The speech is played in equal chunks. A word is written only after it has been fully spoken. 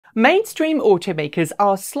Mainstream automakers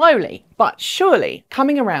are slowly but surely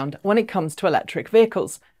coming around when it comes to electric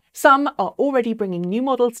vehicles. Some are already bringing new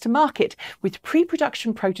models to market, with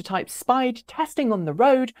pre-production prototypes spied, testing on the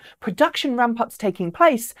road, production ramp-ups taking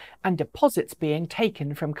place, and deposits being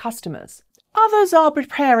taken from customers. Others are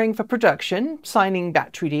preparing for production, signing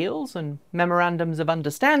battery deals and memorandums of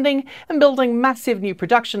understanding, and building massive new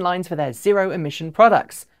production lines for their zero-emission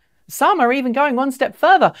products. Some are even going one step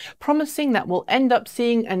further, promising that we'll end up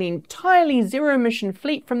seeing an entirely zero-emission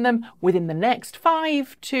fleet from them within the next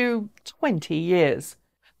 5 to 20 years.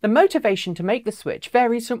 The motivation to make the switch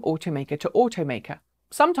varies from automaker to automaker.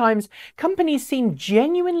 Sometimes companies seem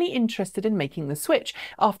genuinely interested in making the switch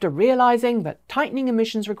after realizing that tightening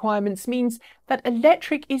emissions requirements means that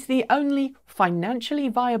electric is the only financially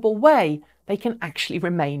viable way they can actually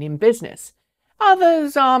remain in business.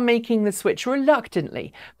 Others are making the switch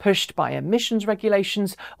reluctantly, pushed by emissions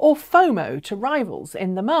regulations or FOMO to rivals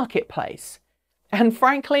in the marketplace. And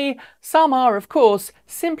frankly, some are, of course,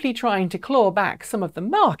 simply trying to claw back some of the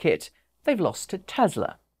market they've lost to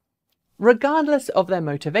Tesla. Regardless of their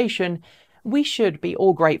motivation, we should be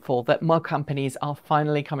all grateful that more companies are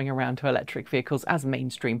finally coming around to electric vehicles as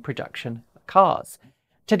mainstream production cars.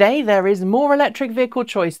 Today, there is more electric vehicle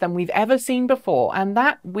choice than we've ever seen before, and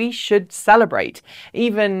that we should celebrate,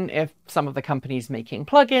 even if some of the companies making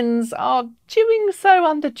plug-ins are doing so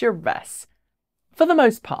under duress. For the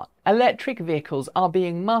most part, electric vehicles are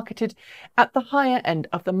being marketed at the higher end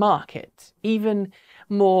of the market. Even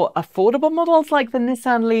more affordable models like the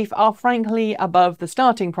Nissan Leaf are frankly above the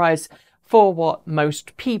starting price for what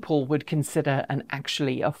most people would consider an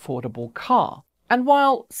actually affordable car. And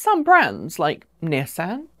while some brands like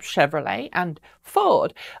Nissan, Chevrolet and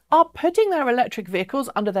Ford are putting their electric vehicles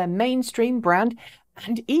under their mainstream brand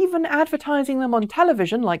and even advertising them on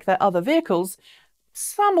television like their other vehicles,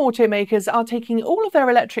 some automakers are taking all of their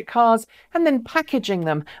electric cars and then packaging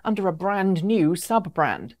them under a brand new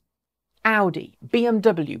sub-brand. Audi,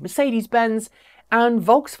 BMW, Mercedes-Benz and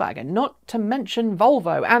Volkswagen, not to mention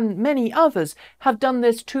Volvo and many others, have done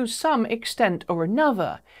this to some extent or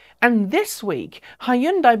another. And this week,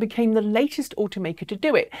 Hyundai became the latest automaker to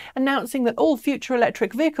do it, announcing that all future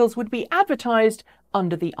electric vehicles would be advertised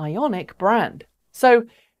under the IONIQ brand. So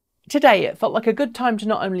today, it felt like a good time to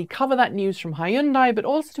not only cover that news from Hyundai, but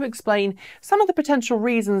also to explain some of the potential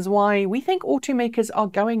reasons why we think automakers are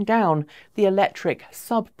going down the electric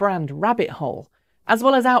sub-brand rabbit hole, as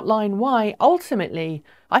well as outline why, ultimately,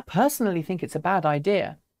 I personally think it's a bad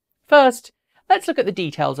idea. First, let's look at the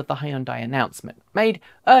details of the Hyundai announcement. Made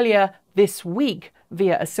earlier this week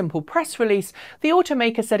via a simple press release, the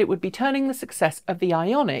automaker said it would be turning the success of the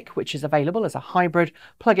IONIQ, which is available as a hybrid,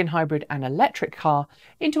 plug-in hybrid and electric car,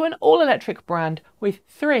 into an all-electric brand with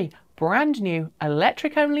 3 brand new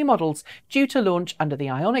electric-only models due to launch under the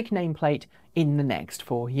IONIQ nameplate in the next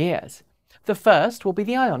 4 years. The first will be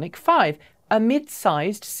the IONIQ 5, a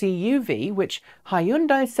mid-sized CUV which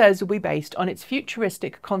Hyundai says will be based on its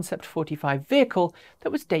futuristic Concept 45 vehicle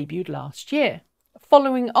that was debuted last year.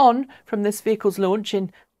 Following on from this vehicle's launch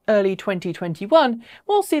in early 2021,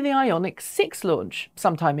 we'll see the IONIQ 6 launch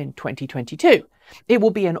sometime in 2022. It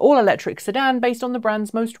will be an all-electric sedan based on the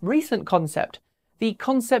brand's most recent concept, the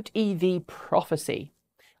Concept EV Prophecy.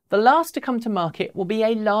 The last to come to market will be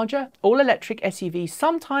a larger all-electric SUV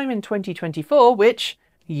sometime in 2024, which,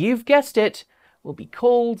 you've guessed it, will be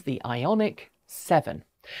called the IONIQ 7.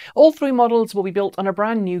 All 3 models will be built on a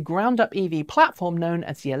brand new ground-up EV platform known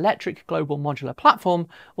as the Electric Global Modular Platform,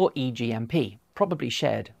 or EGMP, probably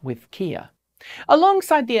shared with Kia.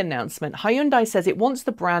 Alongside the announcement, Hyundai says it wants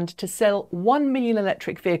the brand to sell 1 million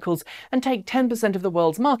electric vehicles and take 10% of the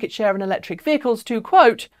world's market share in electric vehicles to,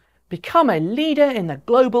 quote, become a leader in the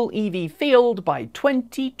global EV field by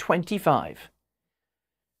 2025.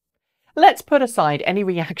 Let's put aside any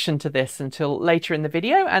reaction to this until later in the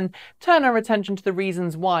video and turn our attention to the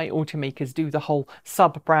reasons why automakers do the whole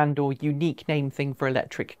sub-brand or unique name thing for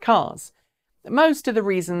electric cars. Most of the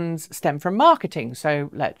reasons stem from marketing, so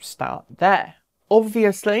let's start there.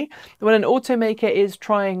 Obviously, when an automaker is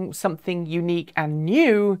trying something unique and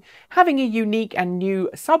new, having a unique and new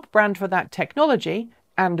sub-brand for that technology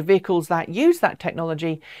and vehicles that use that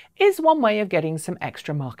technology is one way of getting some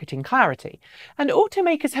extra marketing clarity. And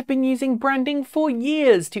automakers have been using branding for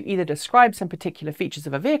years to either describe some particular features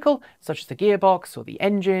of a vehicle, such as the gearbox or the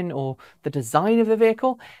engine or the design of the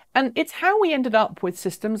vehicle. And it's how we ended up with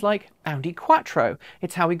systems like Audi Quattro.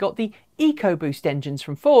 It's how we got the EcoBoost engines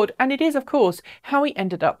from Ford, and it is, of course, how we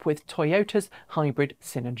ended up with Toyota's hybrid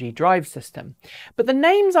Synergy drive system. But the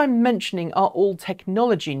names I'm mentioning are all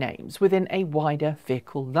technology names within a wider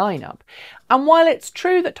vehicle lineup. And while it's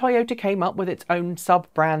true that Toyota Toyota came up with its own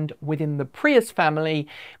sub-brand within the Prius family,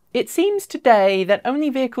 it seems today that only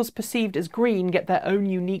vehicles perceived as green get their own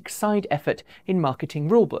unique side effort in marketing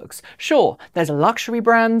rulebooks. Sure, there's luxury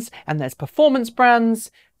brands and there's performance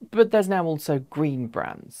brands, but there's now also green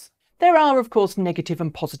brands. There are, of course, negative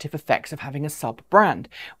and positive effects of having a sub-brand.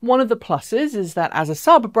 One of the pluses is that as a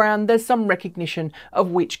sub-brand, there's some recognition of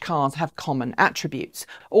which cars have common attributes.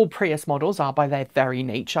 All Prius models are by their very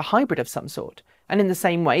nature hybrid of some sort. And in the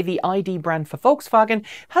same way, the ID brand for Volkswagen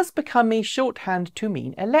has become a shorthand to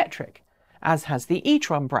mean electric, as has the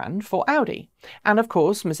e-tron brand for Audi. And of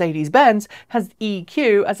course, Mercedes-Benz has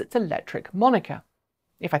EQ as its electric moniker.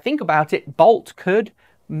 If I think about it, Bolt could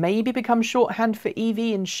maybe become shorthand for EV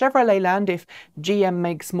in Chevrolet land if GM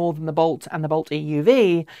makes more than the Bolt and the Bolt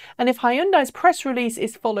EUV, and if Hyundai's press release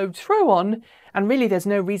is followed through on, and really there's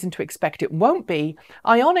no reason to expect it won't be,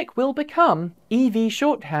 IONIQ will become EV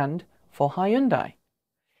shorthand for Hyundai.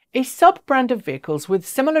 A sub-brand of vehicles with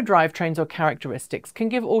similar drivetrains or characteristics can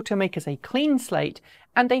give automakers a clean slate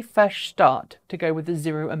and a fresh start to go with the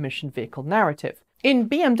zero-emission vehicle narrative. In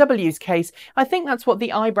BMW's case, I think that's what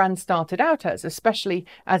the i brand started out as, especially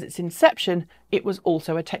as its inception, it was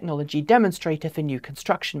also a technology demonstrator for new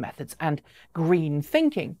construction methods and green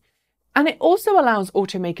thinking. And it also allows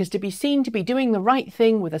automakers to be seen to be doing the right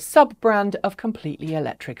thing with a sub-brand of completely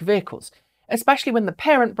electric vehicles, especially when the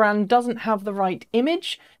parent brand doesn't have the right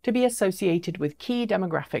image to be associated with key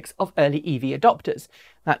demographics of early EV adopters.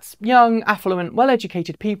 That's young, affluent,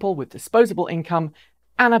 well-educated people with disposable income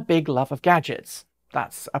and a big love of gadgets.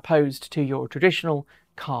 That's opposed to your traditional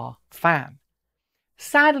car fan.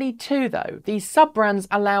 Sadly too though, these sub-brands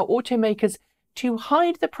allow automakers to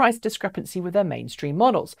hide the price discrepancy with their mainstream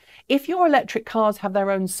models. If your electric cars have their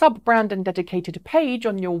own sub-brand and dedicated page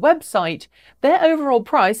on your website, their overall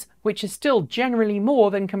price, which is still generally more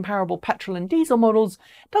than comparable petrol and diesel models,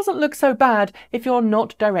 doesn't look so bad if you're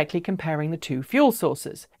not directly comparing the two fuel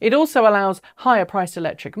sources. It also allows higher priced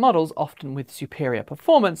electric models, often with superior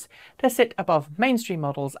performance, to sit above mainstream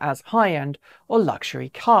models as high-end or luxury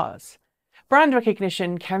cars. Brand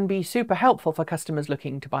recognition can be super helpful for customers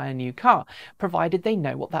looking to buy a new car, provided they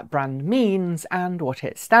know what that brand means and what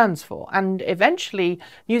it stands for. And eventually,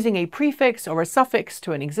 using a prefix or a suffix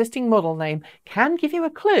to an existing model name can give you a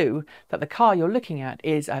clue that the car you're looking at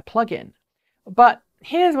is a plug-in. But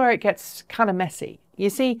here's where it gets kind of messy. You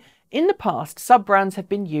see, in the past, sub-brands have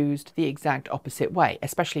been used the exact opposite way,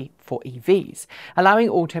 especially for EVs, allowing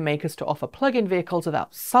automakers to offer plug-in vehicles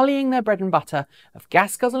without sullying their bread and butter of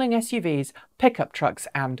gas-guzzling SUVs, pickup trucks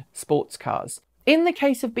and sports cars. In the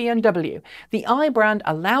case of BMW, the i brand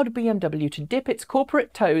allowed BMW to dip its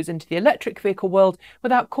corporate toes into the electric vehicle world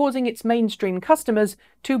without causing its mainstream customers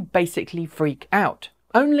to basically freak out.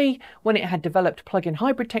 Only when it had developed plug-in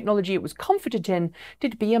hybrid technology it was confident in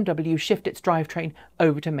did BMW shift its drivetrain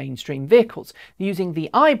over to mainstream vehicles, using the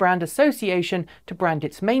i brand association to brand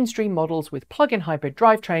its mainstream models with plug-in hybrid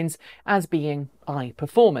drivetrains as being i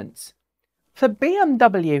performance. For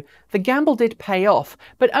BMW, the gamble did pay off,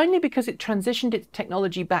 but only because it transitioned its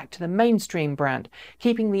technology back to the mainstream brand,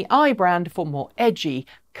 keeping the i brand for more edgy,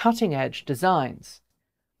 cutting-edge designs.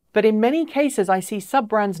 But in many cases I see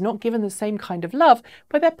sub-brands not given the same kind of love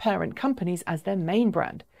by their parent companies as their main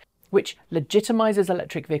brand, which legitimizes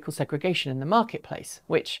electric vehicle segregation in the marketplace,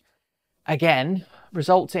 which, again,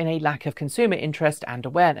 results in a lack of consumer interest and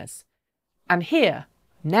awareness. And here,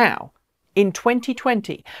 now, in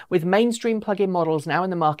 2020, with mainstream plug-in models now in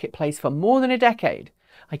the marketplace for more than a decade,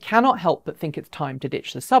 I cannot help but think it's time to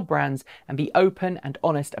ditch the sub-brands and be open and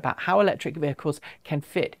honest about how electric vehicles can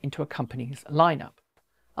fit into a company's lineup.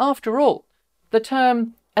 After all, the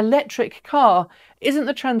term electric car isn't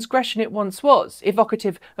the transgression it once was,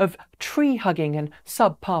 evocative of tree-hugging and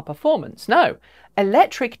subpar performance. No,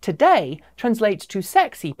 electric today translates to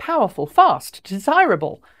sexy, powerful, fast,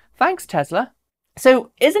 desirable. Thanks, Tesla.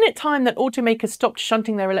 So isn't it time that automakers stopped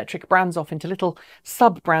shunting their electric brands off into little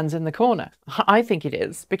sub-brands in the corner? I think it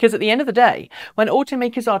is, because at the end of the day, when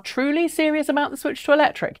automakers are truly serious about the switch to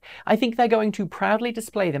electric, I think they're going to proudly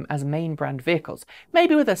display them as main brand vehicles,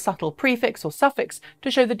 maybe with a subtle prefix or suffix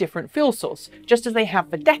to show the different fuel source, just as they have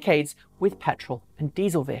for decades with petrol and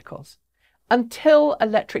diesel vehicles. Until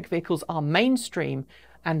electric vehicles are mainstream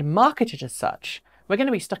and marketed as such, we're going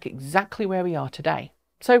to be stuck exactly where we are today.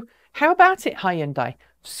 So how about it, Hyundai?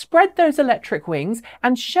 Spread those electric wings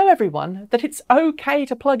and show everyone that it's okay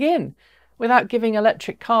to plug in, without giving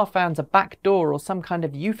electric car fans a back door or some kind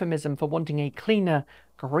of euphemism for wanting a cleaner,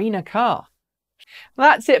 greener car.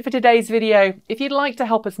 That's it for today's video. If you'd like to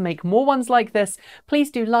help us make more ones like this,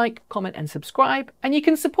 please do like, comment and subscribe, and you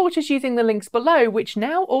can support us using the links below, which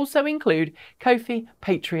now also include Ko-fi,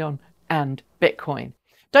 Patreon and Bitcoin.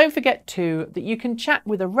 Don't forget too that you can chat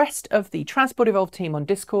with the rest of the Transport Evolved team on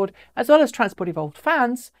Discord, as well as Transport Evolved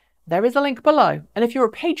fans. There is a link below, and if you're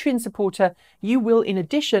a Patreon supporter, you will in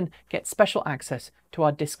addition get special access to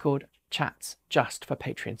our Discord chats just for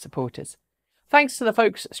Patreon supporters. Thanks to the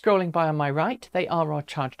folks scrolling by on my right, they are our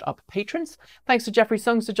charged up patrons. Thanks to Jeffrey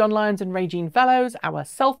Songs, to John Lyons and Regine Fellows, our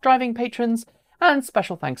self-driving patrons, and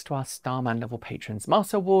special thanks to our Starman level patrons,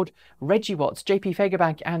 Marcel Ward, Reggie Watts, JP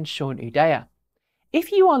Fagerbank and Sean Udea.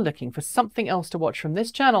 If you are looking for something else to watch from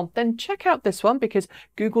this channel, then check out this one because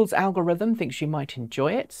Google's algorithm thinks you might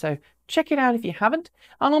enjoy it, so check it out if you haven't,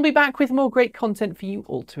 and I'll be back with more great content for you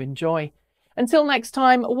all to enjoy. Until next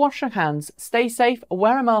time, wash your hands, stay safe,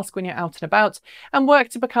 wear a mask when you're out and about, and work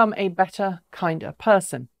to become a better, kinder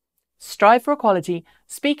person. Strive for equality,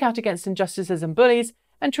 speak out against injustices and bullies,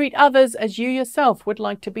 and treat others as you yourself would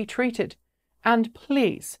like to be treated. And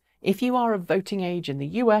please, if you are of voting age in the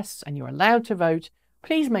US and you're allowed to vote,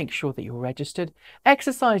 please make sure that you're registered.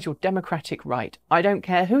 Exercise your democratic right. I don't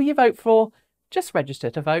care who you vote for, just register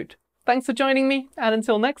to vote. Thanks for joining me, and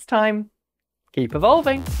until next time, keep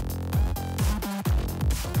evolving.